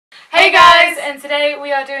Hey guys, and today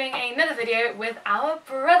we are doing another video with our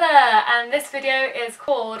brother, and this video is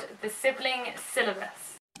called the Sibling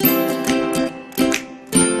Syllabus.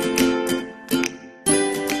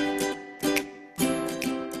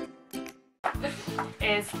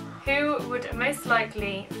 Is who would most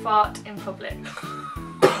likely fart in public?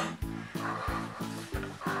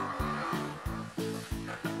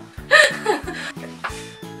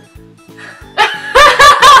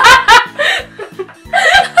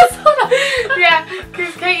 Yeah,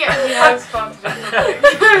 because Katie actually has farted in public.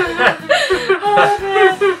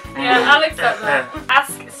 Yeah, I'll accept that.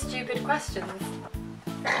 Ask stupid questions.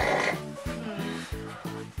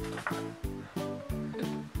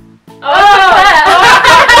 I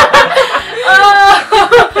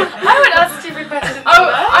would ask stupid questions.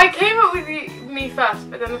 I came up with me first,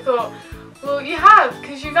 but then I thought, well, you have,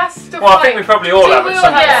 because you've asked stuff I think we probably all have at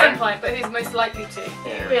some point. But who's most likely to?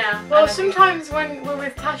 Yeah. Well, sometimes when we're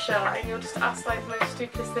with Tasha, and you'll just ask like the most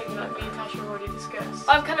stupidest thing that me and Tasha have already discussed.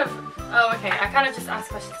 I'm kind of. Oh, okay. I kind of just ask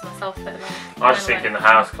questions to myself, but then I just think in the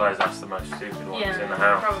house clothes, that's the most stupid ones in the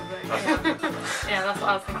house. Probably. Yeah, that's what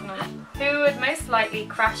I was thinking of. Who would most likely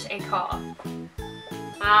crash a car?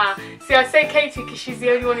 See, I say Katie because she's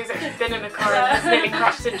the only one who's actually been in a car and nearly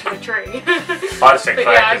crashed into a tree. I just think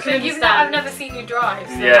Claire. Yeah, I But can I've never seen you drive.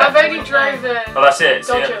 So Yeah. I've only drove a Well, that's it.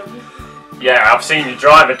 Dodgem. Yeah, I've seen you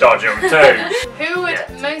drive a Dodgem too. Who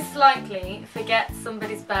would most likely forget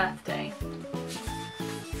somebody's birthday?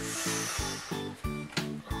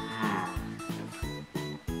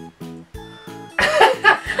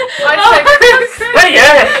 I'd say Chris. Hey,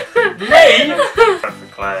 yeah, me. For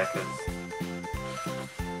Claire, because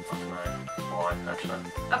I don't know why actually.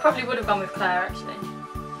 I probably would have gone with Claire actually.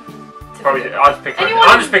 Probably, I'm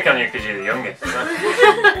just picking on you because you're the youngest.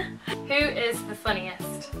 Who is the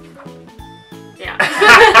funniest? Yeah.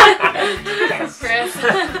 Chris.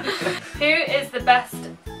 Who is the best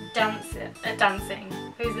at dancing?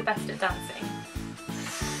 Who's the best at dancing?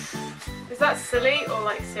 Is that silly or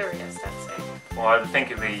like serious dancing? Well, I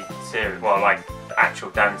think it'd be serious. Well, like actual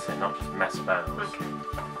dancing, not just mess about. Okay.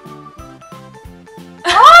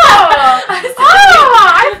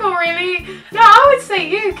 I feel really. Yeah, I would say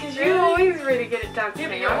you because you're always really good at dancing. Yeah,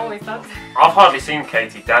 but you're always dancing. I've hardly seen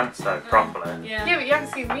Katie dance though properly. Yeah. Yeah, but you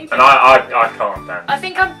haven't seen me dance. And I can't dance. I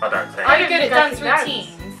think I'm I don't think. pretty good at I dance can dance.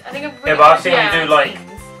 routines. I think I'm really Yeah, but I've good seen at you do dance like.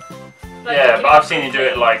 routines. Yeah, but I've seen you do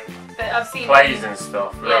it like But I've seen plays and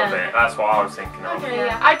stuff a little Yeah. bit. That's what I was thinking of. Okay,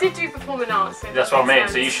 yeah. I did do performing arts. So That's what I mean.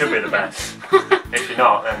 So you should be the best. If you're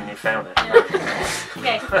not, then you failed it.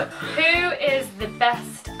 Okay. Who is the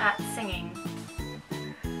best at singing?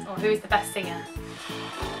 Or who is the best singer?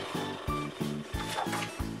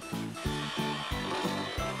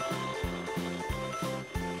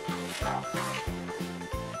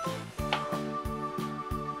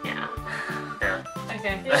 Yeah. Yeah.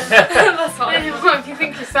 Okay. That's fine. What if you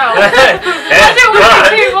think yourself? I don't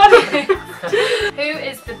want to be too funny. Who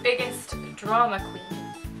is the biggest drama queen?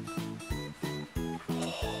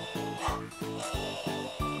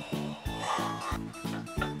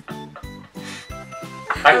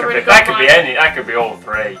 That could be any. That could be all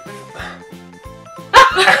three.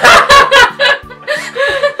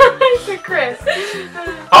 So Chris.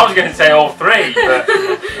 I was going to say all three, but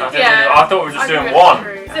I thought we were just doing one.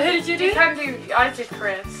 So who did you do? You can do. I did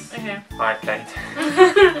Chris. Okay. Hi, Kate.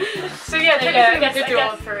 So yeah, technically we did do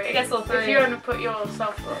all three. I guess all three. If you want to put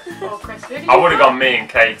yourself up or Chris, who did I you would have put? gone me and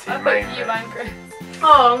Katie I mainly. put you and Chris.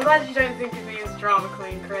 Oh, I'm glad you don't think of me as a drama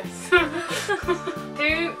queen, Chris.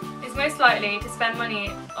 Who is most likely to spend money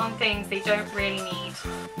on things they don't really need?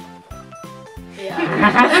 Yeah.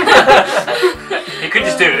 You could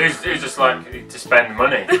just do it. Who's just like to spend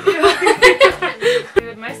money? Who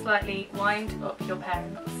would most likely wind up your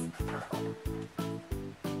parents?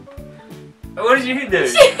 What did you do?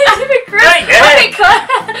 I did Chris. Hey, I did Claire.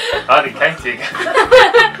 I did Katie.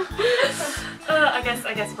 I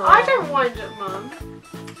guess we're all. I don't wind up mum.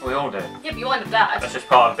 We all do. Yeah, but you wind up dad. That's just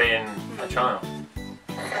part of being a child.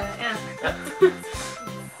 Yeah.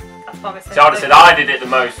 That's probably So I would have said I did it the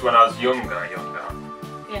most when I was younger.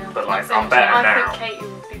 Yeah. But like Not so I'm better I now. think Katie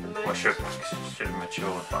would be the most. Well, should have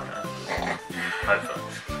matured by now. Hopefully.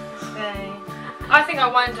 Okay. I think I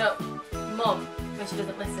wind up mum when she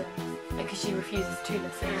doesn't listen. Because she refuses to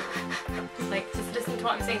listen. Like, just listen to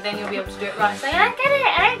what I'm saying, then you'll be able to do it right. Say, I don't get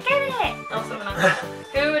it! Or something like that.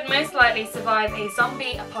 Who would most likely survive a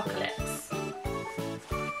zombie apocalypse?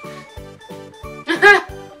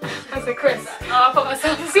 As a Chris. Oh, I put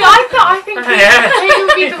myself. See, I think Kate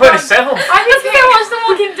would be You the put one. yourself. I think I watched The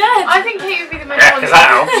Walking Dead. I think Kate would be the most Yeah, one 'cause that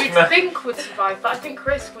that helps. you'd think would survive, but I think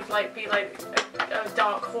Chris would like be like a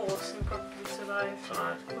dark horse and probably survive. life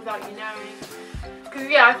Dunno. without you knowing. Because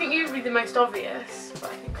yeah, I think you'd be the most obvious,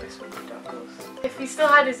 but I think Chris would be dark horse. If he still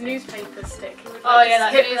had his newspaper stick, he would Oh yeah,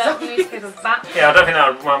 like, that hit that zombies. newspaper's back. Yeah, I don't think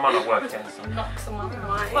that might not work against them. Knock someone.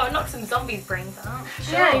 Right. Well, knock some zombies' brains out.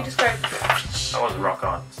 Yeah, you just go. That was a rock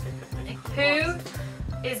hard stick, isn't it?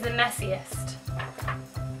 Who is the messiest?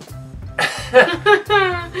 Katie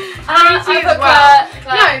as put well.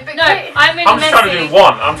 Claire. No, but No, Katie- I'm only I'm just messy. trying to do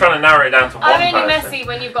one. I'm trying to narrow it down to one I'm only person. messy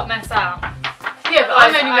when you've got mess out. Yeah, but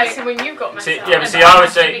I'm I- only messing when you've got messed See, up. yeah, but No, see, but I I would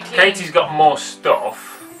have to say be clean. Katie's got more stuff,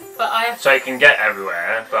 But I have so it can get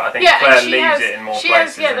everywhere. But I think Yeah, Claire and she leaves has, it in more she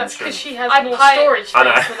places. has, yeah, than that's should. because she has I more pile- storage space I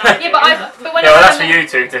know. than I do. yeah, but when Yeah, I well, have that's for a you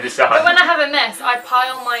two to decide. But when I have a mess, I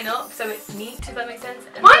pile mine up so it's neat. Does that make sense?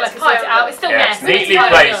 And Mine's like, I sort it piled out. up. It's still Yeah, mess. it's but it's neatly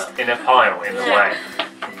piled placed up. in a pile in a Yeah. way.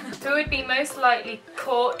 Who would be most likely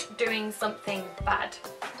caught doing something bad?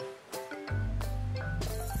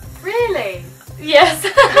 Really? Yes.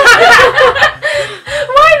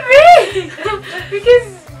 Why me?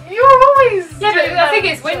 Because you're always. Yeah, but doing the thing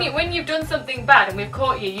that is, when stuff. when you've done something bad and we've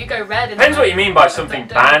caught you, you go red. And Depends what you mean by something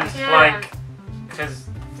bad. Yeah. Like, because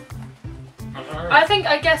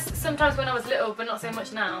I guess sometimes when I was little, but not so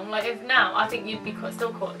much now. Like if now, I think you'd be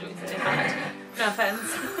still caught doing something bad. No offense.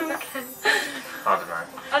 I don't know.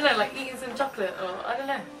 I don't know, like eating some chocolate or I don't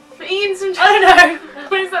know. Eating some I chocolate. don't know.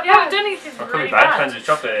 What is that? You haven't done anything It could really be bad. bad. Depends which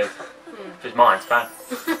chocolate it is. If it's mine, it's bad.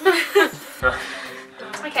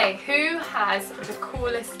 Okay, who has the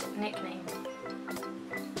coolest nickname?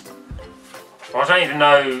 Well, I don't even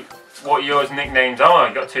know what yours nicknames are.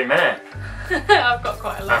 You got too many. I've got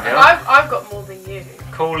quite a lot. Have you? I've got more than you.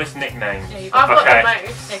 Coolest nicknames. Yeah, you've I've got Okay. the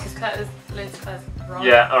most. Yeah, because Claire's Claire's wrong.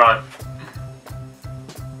 Yeah, alright.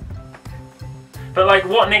 But like,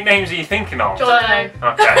 what nicknames are you thinking of? Jono. Okay.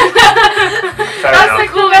 Fair That's enough. the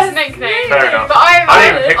coolest nickname. Fair enough. But I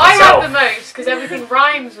didn't even pick have myself. the most because everything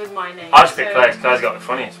rhymes with my name. I just picked so- Claire's. Claire's got the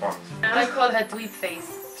funniest ones. I call her dweeb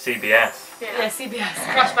face. CBS. Yeah, Yeah. CBS.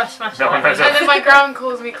 Crash, bash, smash. No one knows And then my gran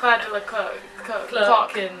calls me Claire de la Cloak.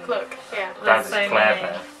 Clock and- Clook. Yeah. That's so Claire many.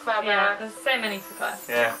 there. Claire Yeah, Bear. there's so many for Claire.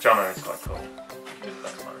 Yeah, Jono is quite cool.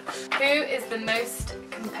 That's mine. Who is the most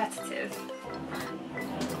competitive?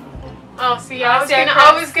 Oh, see, yeah, Let's say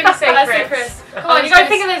I was gonna say Let's Chris. Chris. Come I on, was you gotta gonna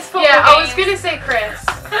think of s- those football Yeah, I was games. gonna say Chris.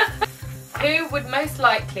 Who would most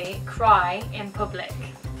likely cry in public?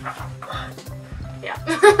 Yeah.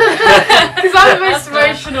 Because I'm the most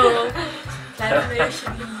emotional.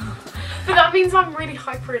 But that means I'm really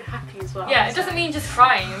hyper and happy as well. Yeah, it doesn't mean just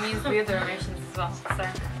crying, it means the other emotions as well. So,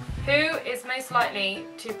 who is most likely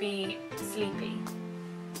to be sleepy?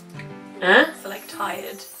 Huh? So, like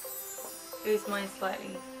tired. Who's most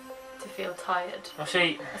likely to feel tired? Well,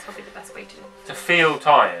 see, That's probably the best way to do it. to feel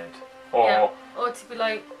tired, or Yeah. Or to be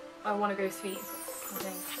like, I want to go sleep. I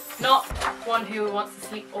think. Not one who wants to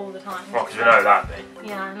sleep all the time. well, because we know that bit.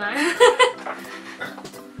 Yeah, I know.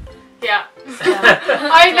 Yeah. Yeah.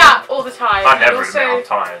 I nap all the time. I never and admit I'm also,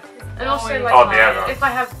 tired. and also Always like, Hardly ever. if I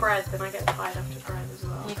have bread, then I get tired after bread as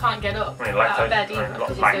well. You can't get up I mean, out of lactose- bed I mean, either. got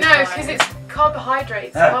 'cause you're so No, tired. because it's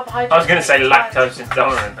carbohydrates. Yeah. Carbohydrates. I was going to say make me tired. lactose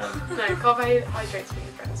intolerant. No, carbohydrates make me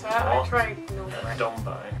bread. So I What? try normal bread.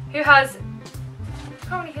 Dumbo. Who has...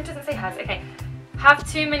 Oh, who doesn't say has? Okay. Have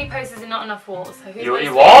too many posters and not enough walls. So who's You mostly,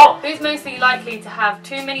 what? Who's mostly likely to have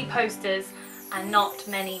too many posters and not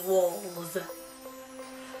many walls?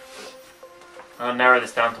 I'll narrow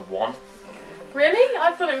this down to one. Really?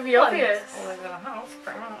 I thought it would be obvious. All over the house,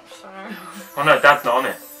 pretty much, so... Oh no, Dad's not on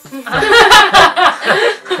it.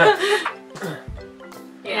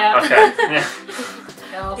 Yeah. Okay.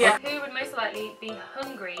 Yeah. Yeah. Who would most likely be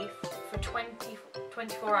hungry for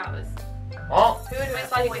 24 hours? What? Who would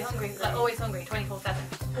most likely be hungry, like always hungry, 24/7?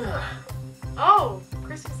 Oh,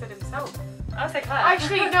 Christopher said himself. I would say Claire.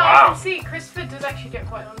 Actually, no, Wow. I can see Christopher does actually get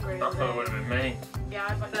quite hungry. I thought it would have been me. Yeah,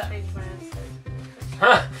 I'd like to change my answer.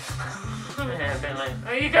 Yeah, a bit like,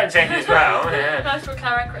 oh, you can change as well. Yeah. That's for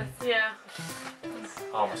Claire and Chris. Yeah.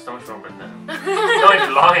 Oh, my stomach's rumbling now. Not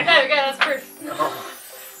even lying. There we go, that's proof. Oh.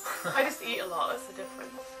 I just eat a lot, that's the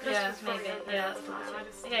difference. Yeah, Christopher's probably maybe. not Yeah, there that's all the time, I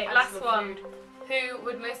just Okay, add last to the one. food. Who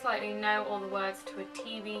would most likely know all the words to a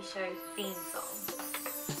TV show theme song?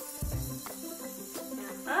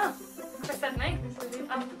 Oh, Chris said me.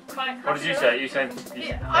 I'm quite What did you happy say? You said.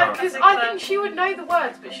 Yeah, because Oh. I think she would know the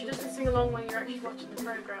words, but she doesn't sing along when you're actually watching the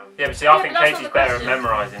programme. Yeah, but see, I Yeah, think but that's not Katie's the better at question.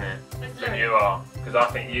 memorising it with than Louis. you are. Because I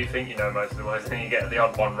think you know most of the words, and then you get the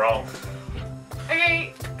odd one wrong.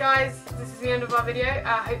 Okay, guys, this is the end of our video.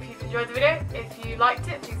 I hope you've enjoyed the video. If you liked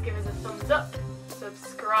it, please give us a thumbs up,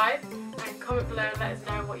 subscribe, and comment below and let us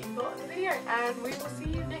know what you thought of the video. And we will see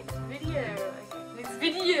you next video. Okay, next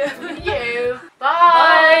video.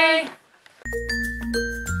 Bye. Bye.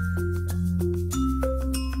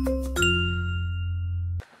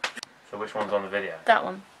 Which one's on the video? That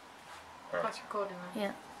one. That's recording then.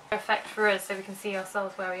 Yeah. Effect for us so we can see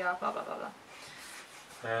ourselves where we are, blah blah blah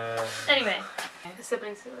blah. Anyway. The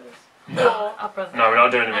Sibling Syllabus. No. Our brother. No, we're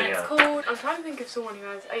not doing a And video. it's called, I'm trying to think of someone who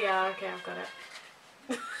has, oh yeah, okay, I've got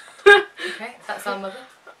it. Okay, that's our mother.